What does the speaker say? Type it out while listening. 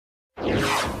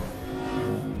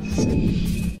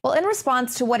Well, in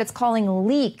response to what it's calling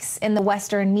leaks in the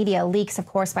Western media, leaks, of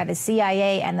course, by the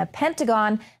CIA and the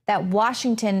Pentagon, that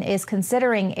Washington is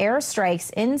considering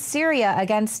airstrikes in Syria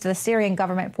against the Syrian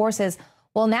government forces.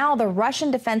 Well, now the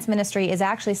Russian Defense Ministry is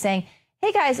actually saying,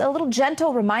 hey, guys, a little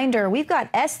gentle reminder. We've got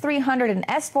S-300 and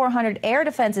S-400 air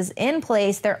defenses in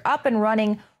place. They're up and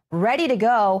running, ready to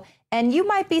go. And you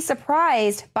might be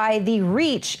surprised by the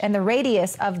reach and the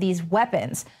radius of these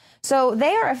weapons. So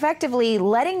they are effectively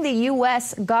letting the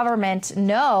U.S. government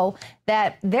know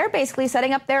that they're basically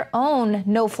setting up their own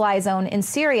no-fly zone in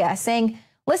Syria, saying,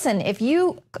 listen, if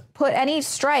you put any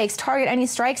strikes, target any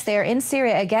strikes there in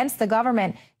Syria against the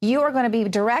government, you are going to be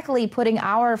directly putting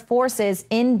our forces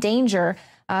in danger.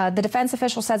 The defense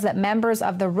official says that members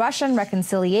of the Russian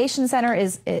Reconciliation Center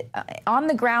is on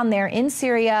the ground there in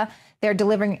Syria. They're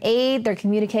delivering aid. They're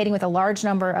communicating with a large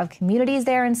number of communities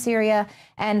there in Syria.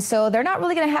 And so they're not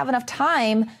really going to have enough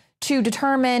time to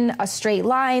determine a straight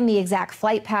line, the exact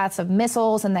flight paths of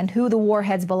missiles, and then who the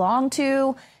warheads belong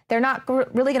to. They're not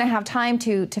really going to have time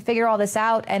to figure all this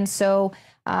out. And so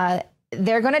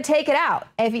they're going to take it out.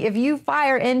 If you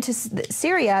fire into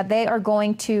Syria, they are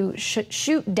going to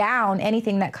shoot down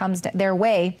anything that comes their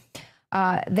way.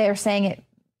 They're saying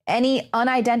any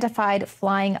unidentified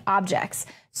flying objects.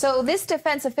 So this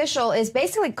defense official is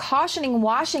basically cautioning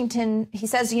Washington. He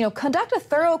says, conduct a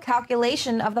thorough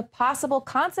calculation of the possible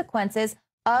consequences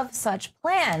of such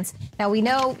plans. Now, we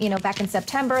know, back in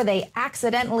September, they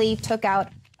accidentally took out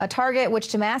a target, which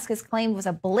Damascus claimed was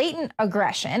a blatant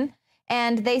aggression.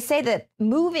 And they say that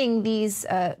moving these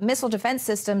missile defense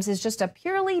systems is just a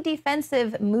purely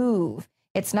defensive move.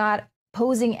 It's not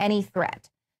posing any threat.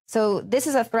 So this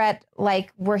is a threat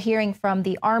like we're hearing from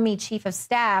the Army Chief of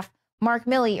Staff, Mark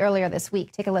Milley, earlier this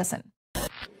week. Take a listen.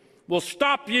 We'll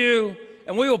stop you,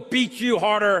 and we will beat you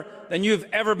harder than you've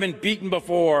ever been beaten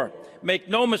before. Make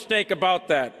no mistake about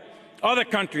that. Other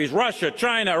countries, Russia,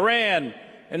 China, Iran,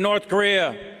 and North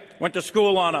Korea, went to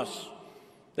school on us.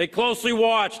 They closely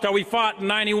watched how we fought in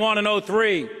 91 and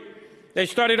 03. They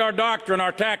studied our doctrine,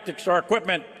 our tactics, our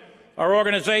equipment, our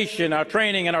organization, our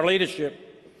training, and our leadership.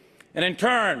 And in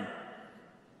turn,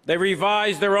 they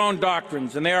revised their own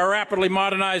doctrines, and they are rapidly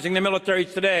modernizing the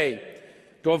militaries today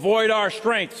to avoid our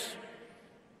strengths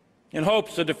in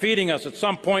hopes of defeating us at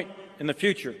some point in the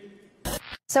future.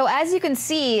 So as you can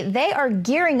see, they are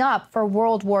gearing up for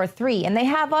World War III, and they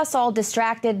have us all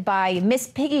distracted by Miss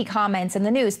Piggy comments in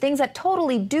the news, things that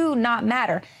totally do not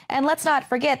matter. And let's not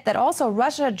forget that also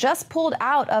Russia just pulled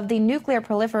out of the Nuclear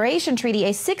Proliferation Treaty,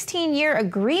 a 16-year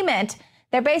agreement.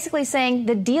 They're basically saying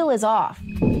the deal is off.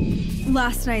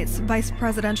 Last night's vice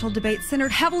presidential debate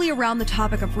centered heavily around the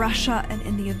topic of Russia and,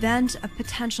 in the event of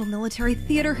potential military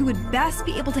theater, who would best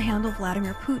be able to handle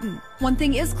Vladimir Putin. One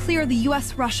thing is clear, the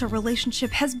U.S.-Russia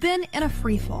relationship has been in a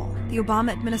freefall. The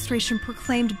Obama administration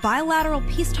proclaimed bilateral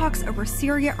peace talks over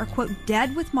Syria are, quote,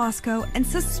 dead with Moscow, and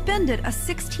suspended a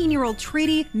 16-year-old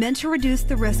treaty meant to reduce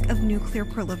the risk of nuclear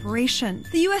proliferation.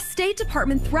 The U.S. State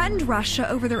Department threatened Russia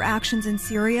over their actions in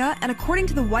Syria, and according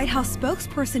to the White House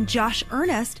spokesperson Josh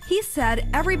Earnest, he said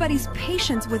everybody's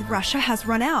patience with Russia has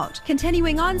run out,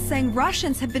 continuing on saying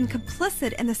Russians have been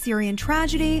complicit in the Syrian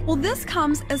tragedy. Well, this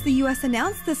comes as the U.S.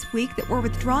 announced this week that we're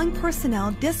withdrawing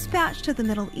personnel dispatched to the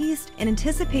Middle East in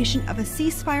anticipation of a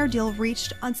ceasefire deal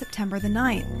reached on September the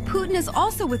 9th. Putin is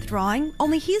also withdrawing,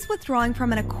 only he's withdrawing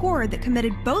from an accord that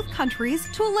committed both countries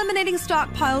to eliminating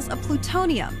stockpiles of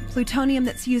plutonium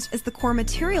that's used as the core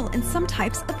material in some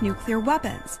types of nuclear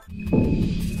weapons.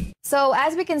 So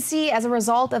as we can see, as a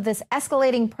result of this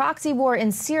escalating proxy war in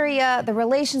Syria, the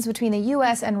relations between the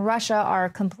U.S. and Russia are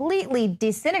completely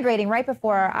disintegrating right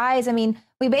before our eyes. I mean,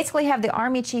 we basically have the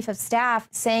Army Chief of Staff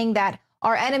saying that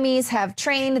our enemies have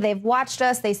trained, they've watched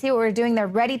us, they see what we're doing, they're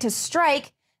ready to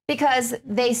strike because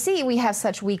they see we have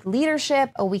such weak leadership,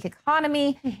 a weak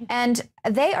economy, and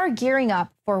they are gearing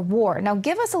up for war. Now,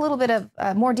 give us a little bit of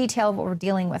more detail of what we're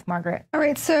dealing with, Margaret. All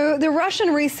right, so the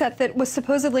Russian reset that was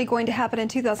supposedly going to happen in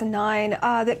 2009,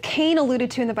 that Kane alluded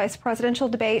to in the vice presidential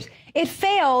debate, it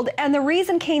failed, and the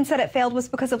reason Kane said it failed was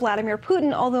because of Vladimir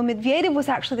Putin, although Medvedev was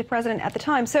actually the president at the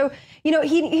time. So,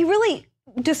 he really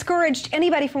discouraged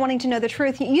anybody from wanting to know the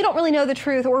truth. You don't really know the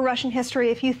truth or Russian history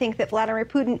if you think that Vladimir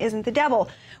Putin isn't the devil.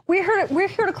 We're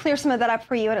here to clear some of that up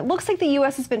for you, and it looks like the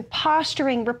U.S. has been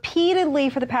posturing repeatedly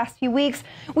for the past few weeks.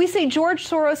 We see George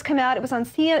Soros come out. It was on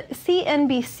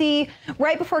CNBC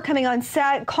right before coming on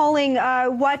set, calling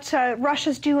what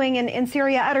Russia's doing in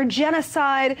Syria utter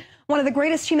genocide. one of the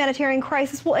greatest humanitarian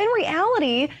crises. Well, in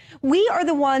reality, we are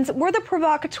the ones, we're the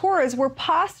provocateurs. We're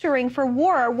posturing for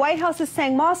war. White House is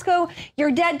saying, Moscow,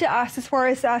 you're dead to us as far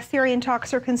as Syrian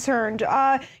talks are concerned.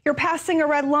 You're passing a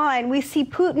red line. We see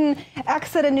Putin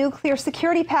exit a nuclear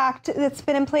security pact that's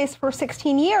been in place for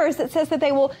 16 years that says that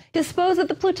they will dispose of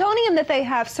the plutonium that they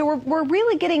have. So we're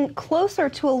really getting closer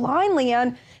to a line,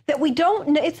 Leanne, that we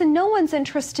don't, it's in no one's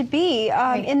interest to be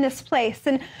in this place.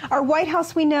 And our White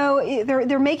House, we know,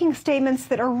 they're making statements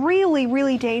that are really,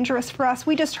 really dangerous for us.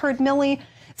 We just heard Milley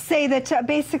say that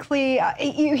basically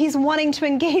he's wanting to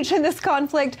engage in this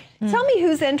conflict. Tell me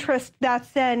whose interest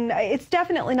that's in. It's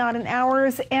definitely not in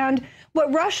ours. And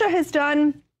what Russia has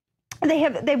done,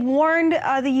 they've warned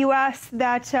the U.S.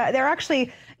 that they're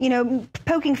actually,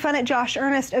 poking fun at Josh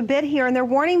Earnest a bit here, and they're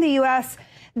warning the U.S.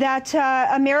 that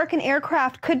American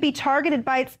aircraft could be targeted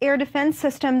by its air defense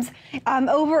systems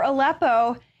over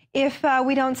Aleppo if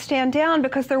we don't stand down,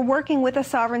 because they're working with a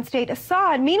sovereign state,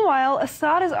 Assad. Meanwhile,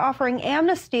 Assad is offering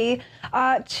amnesty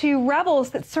to rebels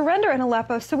that surrender in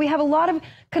Aleppo. So we have a lot of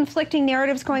conflicting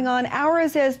narratives going on.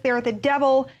 Ours is they're the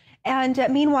devil. And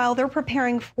meanwhile, they're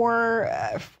preparing for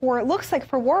it looks like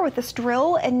for war with this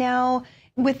drill, and now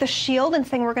with the shield, and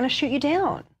saying we're going to shoot you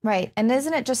down. Right. And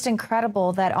isn't it just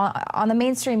incredible that on the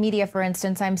mainstream media, for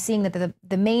instance, I'm seeing that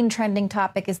the main trending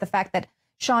topic is the fact that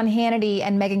Sean Hannity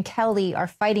and Megyn Kelly are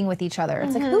fighting with each other.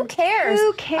 It's like, who cares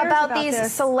about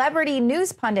these celebrity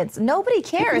news pundits? Nobody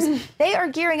cares. They are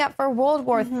gearing up for World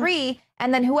War III,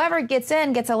 and then whoever gets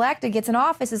elected, gets in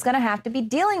office is going to have to be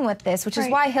dealing with this, which is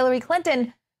why Hillary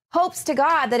Clinton hopes to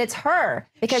God that it's her,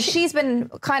 because she's been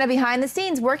kind of behind the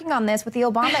scenes working on this with the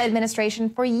Obama administration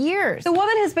for years. The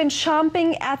woman has been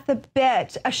chomping at the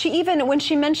bit. She even, when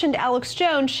she mentioned Alex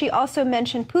Jones, she also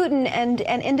mentioned Putin and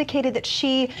indicated that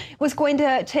she was going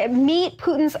to meet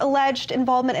Putin's alleged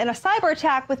involvement in a cyber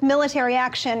attack with military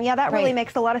action. Yeah, that really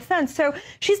makes a lot of sense. So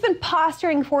she's been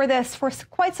posturing for this for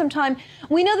quite some time.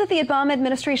 We know that the Obama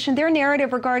administration, their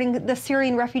narrative regarding the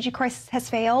Syrian refugee crisis has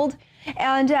failed.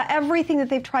 And everything that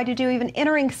they've tried to do, even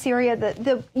entering Syria,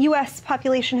 the U.S.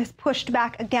 population has pushed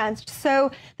back against.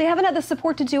 So they haven't had the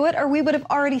support to do it, or we would have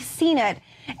already seen it.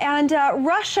 And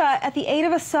Russia, at the aid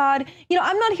of Assad,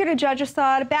 I'm not here to judge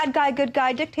Assad, bad guy, good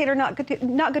guy, dictator, not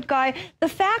good guy. The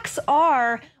facts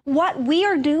are what we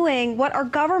are doing, what our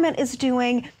government is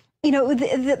doing.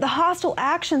 The hostile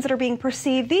actions that are being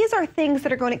perceived. These are things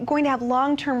that are going to have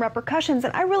long-term repercussions.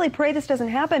 And I really pray this doesn't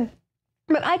happen.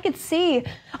 But I could see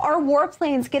our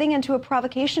warplanes getting into a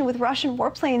provocation with Russian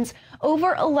warplanes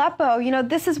over Aleppo.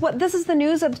 This is the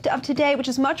news of today, which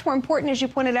is much more important, as you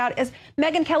pointed out, is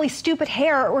Megyn Kelly's stupid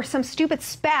hair or some stupid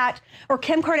spat or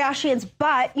Kim Kardashian's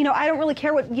butt. I don't really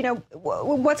care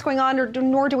what's going on,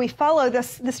 nor do we follow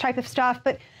this type of stuff.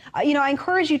 But I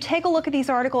encourage you, take a look at these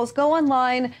articles, go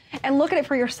online and look at it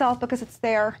for yourself, because it's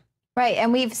there. Right.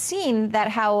 And we've seen that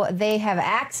how they have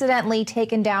accidentally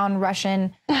taken down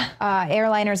Russian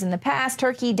airliners in the past.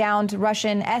 Turkey downed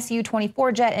Russian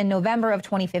Su-24 jet in November of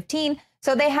 2015.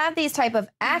 So they have these type of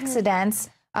accidents.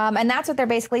 And that's what they're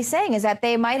basically saying, is that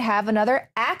they might have another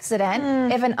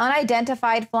accident if an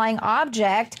unidentified flying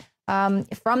object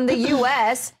from the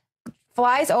U.S.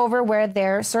 flies over where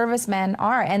their servicemen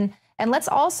are. And let's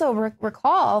also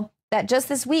recall that just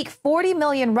this week, 40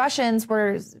 million Russians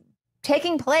were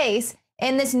taking place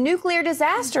in this nuclear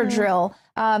disaster drill.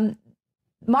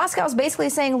 Moscow's basically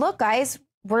saying, look, guys,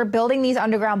 we're building these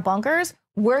underground bunkers.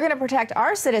 We're going to protect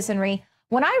our citizenry.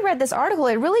 When I read this article,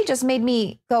 it really just made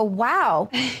me go, wow.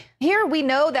 Here we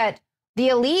know that the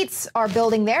elites are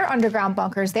building their underground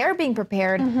bunkers. They're being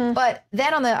prepared. But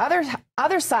then on the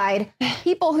other side,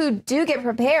 people who do get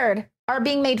prepared are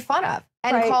being made fun of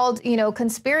and called,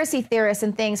 conspiracy theorists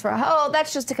and things for, oh,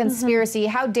 that's just a conspiracy.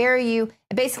 How dare you?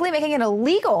 Basically making it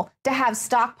illegal to have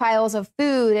stockpiles of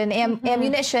food and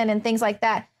ammunition and things like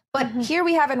that. But here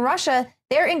we have in Russia,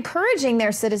 they're encouraging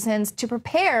their citizens to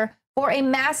prepare for a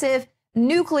massive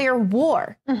nuclear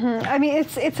war. I mean,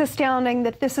 it's astounding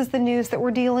that this is the news that we're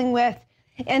dealing with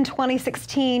in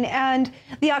 2016. And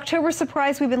the October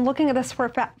surprise, we've been looking at this for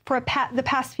the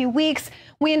past few weeks.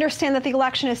 We understand that the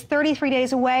election is 33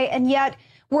 days away, and yet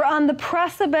we're on the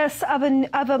precipice of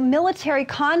a military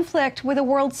conflict with a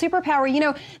world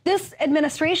superpower. This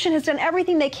administration has done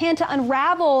everything they can to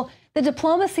unravel the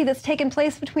diplomacy that's taken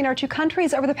place between our two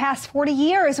countries over the past 40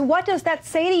 years. What does that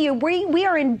say to you? We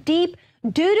are in deep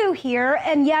doo-doo here,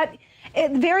 and yet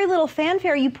very little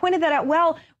fanfare. You pointed that out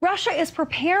well. Russia is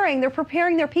preparing. They're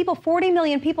preparing their people, 40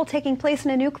 million people taking place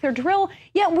in a nuclear drill,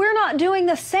 yet we're not doing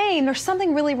the same. There's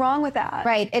something really wrong with that.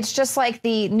 Right. It's just like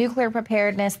the nuclear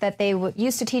preparedness that they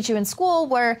used to teach you in school,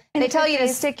 where they tell you to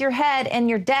stick your head in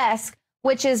your desk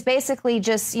which is basically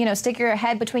just, stick your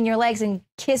head between your legs and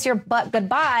kiss your butt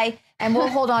goodbye, and we'll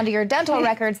hold on to your dental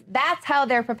records. That's how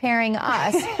they're preparing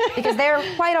us, because they're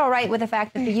quite all right with the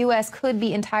fact that the U.S. could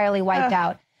be entirely wiped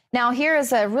out. Now, here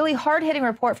is a really hard-hitting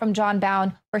report from John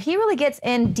Bound, where he really gets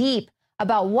in deep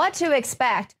about what to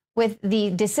expect with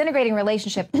the disintegrating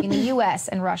relationship between the U.S.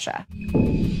 and Russia.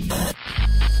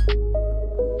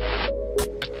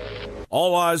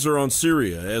 All eyes are on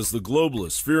Syria as the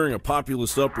globalists, fearing a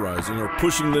populist uprising, are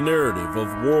pushing the narrative of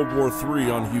World War III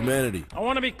on humanity. I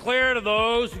want to be clear to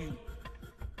those who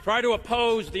try to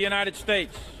oppose the United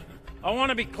States. I want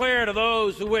to be clear to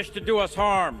those who wish to do us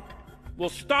harm. We'll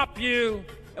stop you,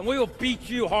 and we will beat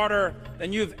you harder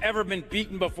than you've ever been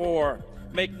beaten before.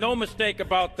 Make no mistake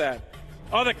about that.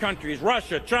 Other countries,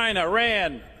 Russia, China,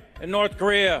 Iran, and North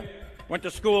Korea, went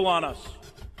to school on us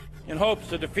in hopes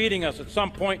of defeating us at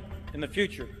some point in the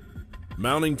future.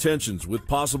 Mounting tensions with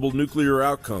possible nuclear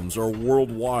outcomes are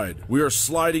worldwide. We are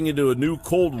sliding into a new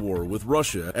Cold War with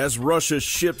Russia as Russia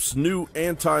ships new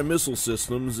anti-missile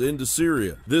systems into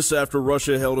Syria. This after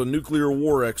Russia held a nuclear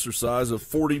war exercise of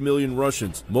 40 million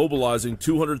Russians, mobilizing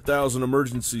 200,000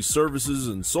 emergency services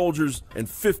and soldiers and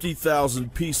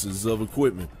 50,000 pieces of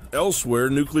equipment. Elsewhere,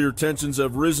 nuclear tensions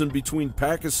have risen between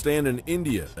Pakistan and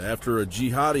India after a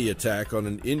jihadi attack on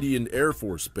an Indian Air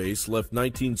Force base left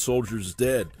 19 soldiers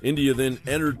dead. India then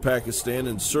entered Pakistan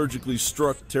and surgically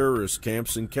struck terrorist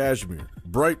camps in Kashmir.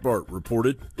 Breitbart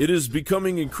reported, "It is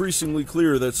becoming increasingly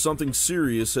clear that something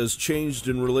serious has changed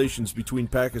in relations between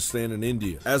Pakistan and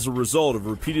India as a result of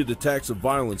repeated attacks of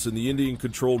violence in the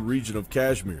Indian-controlled region of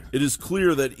Kashmir. It is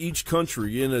clear that each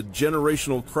country in a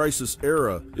generational crisis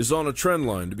era is on a trend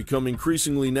line to become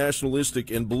increasingly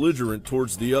nationalistic and belligerent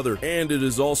towards the other, and it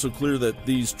is also clear that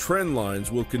these trend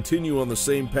lines will continue on the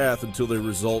same path until they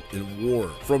result in war.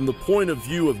 From the point of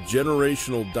view of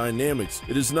generational dynamics,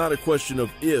 it is not a question of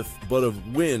if, but of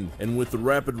when, and with the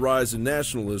rapid rise in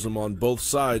nationalism on both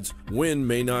sides, when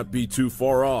may not be too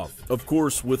far off. Of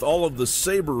course, with all of the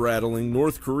saber-rattling,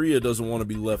 North Korea doesn't want to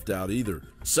be left out either.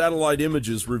 Satellite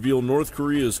images reveal North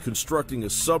Korea is constructing a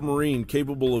submarine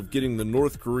capable of getting the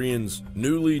North Koreans'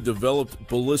 newly developed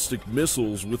ballistic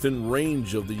missiles within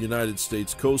range of the United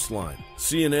States coastline.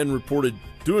 CNN reported,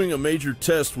 "Doing a major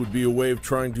test would be a way of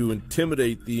trying to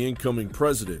intimidate the incoming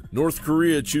president. North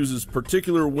Korea chooses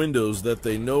particular windows that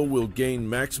they know will gain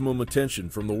maximum attention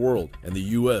from the world, and the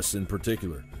U.S. in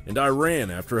particular. And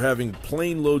Iran, after having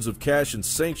plane loads of cash and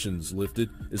sanctions lifted,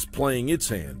 is playing its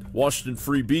hand." Washington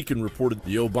Free Beacon reported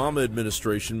the Obama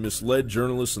administration misled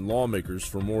journalists and lawmakers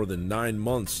for more than 9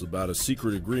 months about a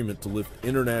secret agreement to lift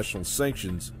international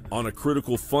sanctions on a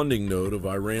critical funding node of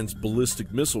Iran's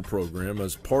ballistic missile program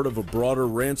as part of a broader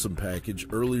ransom package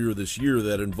earlier this year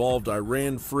that involved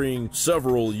Iran freeing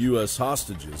several U.S.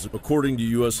 hostages, according to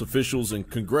U.S. officials and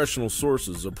congressional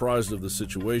sources apprised of the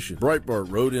situation. Breitbart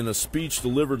wrote in a speech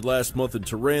delivered last month in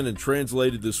Tehran and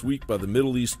translated this week by the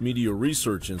Middle East Media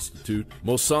Research Institute,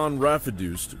 Mohsen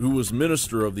Rafidoust, who was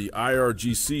minister of the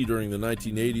IRGC during the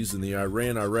 1980s in the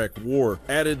Iran-Iraq War,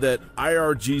 added that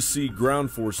IRGC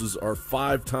ground forces are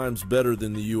 5 times better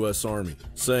than the U.S. Army,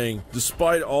 saying,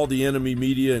 "Despite all the enemy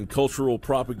media and cultural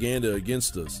propaganda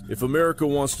against us, if America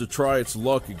wants to try its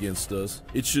luck against us,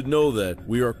 it should know that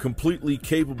we are completely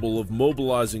capable of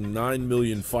mobilizing 9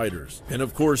 million fighters." And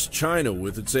of course, China,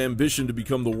 with its ambition to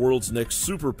become the world's next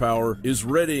superpower, is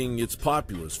readying its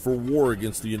populace for war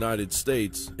against the United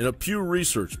States. In a Pew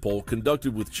Research poll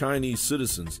conducted with Chinese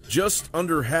citizens, just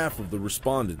under half of the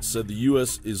respondents said the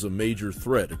U.S. is a major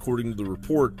threat, according to the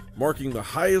report, marking the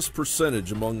highest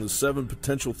percentage among the 7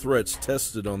 potential threats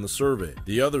tested on the survey.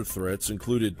 The other threats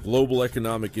included global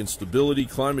economic instability,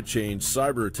 climate change,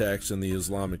 cyber attacks, and the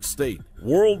Islamic State.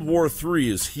 World War III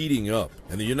is heating up,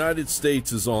 and the United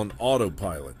States is on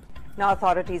autopilot. Now,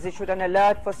 authorities issued an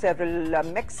alert for several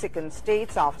Mexican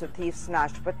states after thieves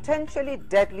snatched potentially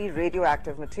deadly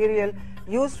radioactive material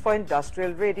used for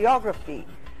industrial radiography.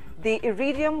 The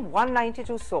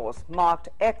iridium-192 source, marked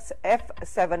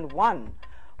XF71,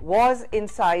 was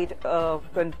inside a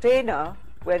container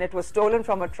when it was stolen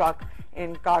from a truck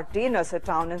in Cardenas, a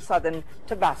town in southern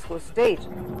Tabasco state.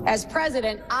 As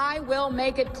president, I will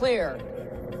make it clear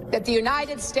that the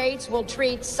United States will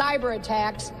treat cyber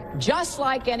attacks just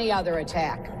like any other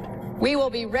attack. We will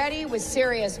be ready with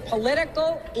serious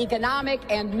political, economic,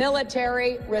 and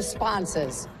military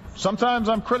responses. Sometimes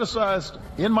I'm criticized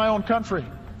in my own country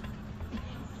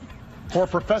for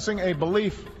professing a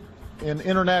belief in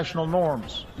international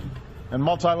norms and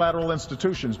multilateral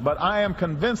institutions, but I am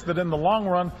convinced that in the long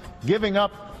run, giving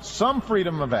up some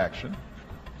freedom of action,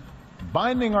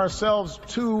 binding ourselves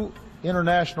to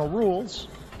international rules,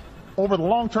 over the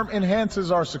long term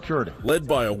enhances our security. Led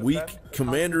by a weak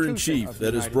commander-in-chief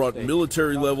that has brought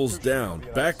military levels down,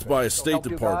 backed by a State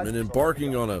Department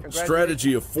embarking on a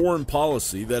strategy of foreign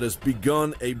policy that has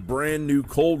begun a brand new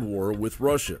Cold War with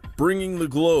Russia, bringing the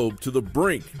globe to the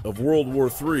brink of World War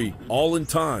III, all in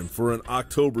time for an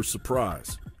October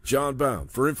surprise. John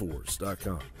Bound for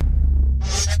Infowars.com.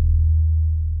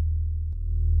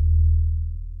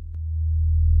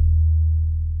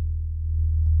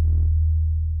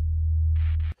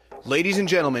 Ladies and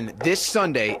gentlemen, this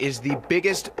Sunday is the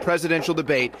biggest presidential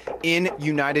debate in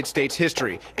United States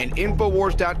history, and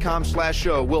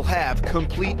Infowars.com/show will have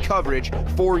complete coverage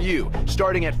for you,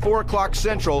 starting at 4 o'clock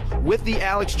Central with the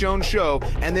Alex Jones Show,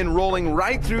 and then rolling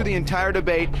right through the entire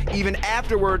debate, even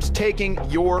afterwards taking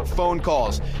your phone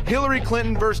calls. Hillary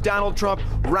Clinton versus Donald Trump,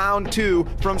 round 2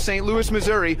 from St. Louis,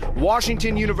 Missouri,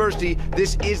 Washington University.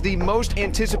 This is the most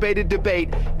anticipated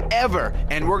debate ever,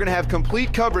 and we're going to have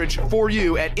complete coverage for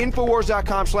you at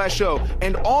Infowars.com/show,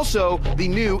 and also the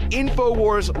new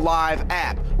Infowars Live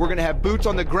app. We're going to have boots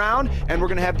on the ground, and we're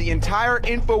going to have the entire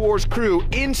Infowars crew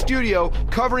in studio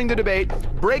covering the debate,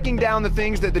 breaking down the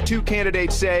things that the two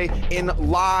candidates say in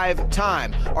live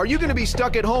time. Are you going to be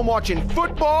stuck at home watching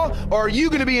football, or are you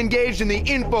going to be engaged in the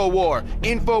Infowar?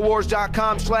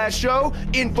 Infowars.com/show,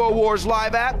 Infowars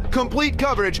Live app, complete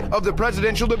coverage of the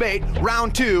presidential debate,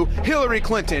 round 2, Hillary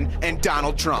Clinton and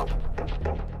Donald Trump.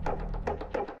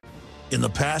 In the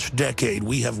past decade,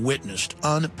 we have witnessed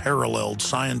unparalleled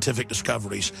scientific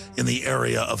discoveries in the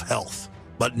area of health.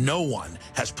 But no one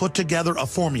has put together a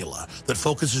formula that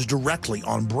focuses directly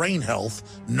on brain health,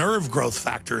 nerve growth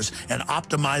factors, and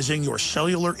optimizing your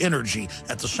cellular energy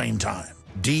at the same time.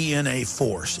 DNA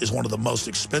Force is one of the most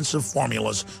expensive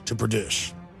formulas to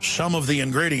produce. Some of the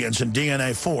ingredients in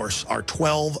DNA Force are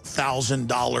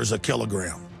 $12,000 a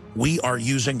kilogram. We are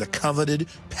using the coveted,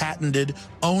 patented,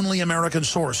 only American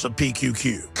source of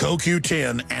PQQ,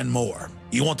 CoQ10, and more.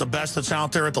 You want the best that's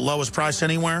out there at the lowest price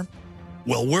anywhere?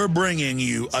 Well, we're bringing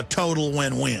you a total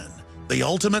win-win. The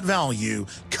ultimate value,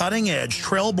 cutting-edge,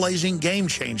 trailblazing game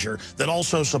changer that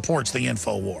also supports the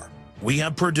InfoWar. We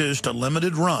have produced a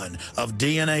limited run of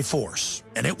DNA Force,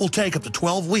 and it will take up to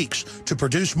 12 weeks to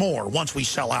produce more once we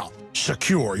sell out.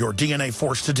 Secure your DNA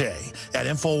Force today at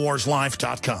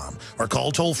InfoWarsLife.com or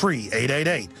call toll-free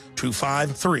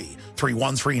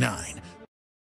 888-253-3139.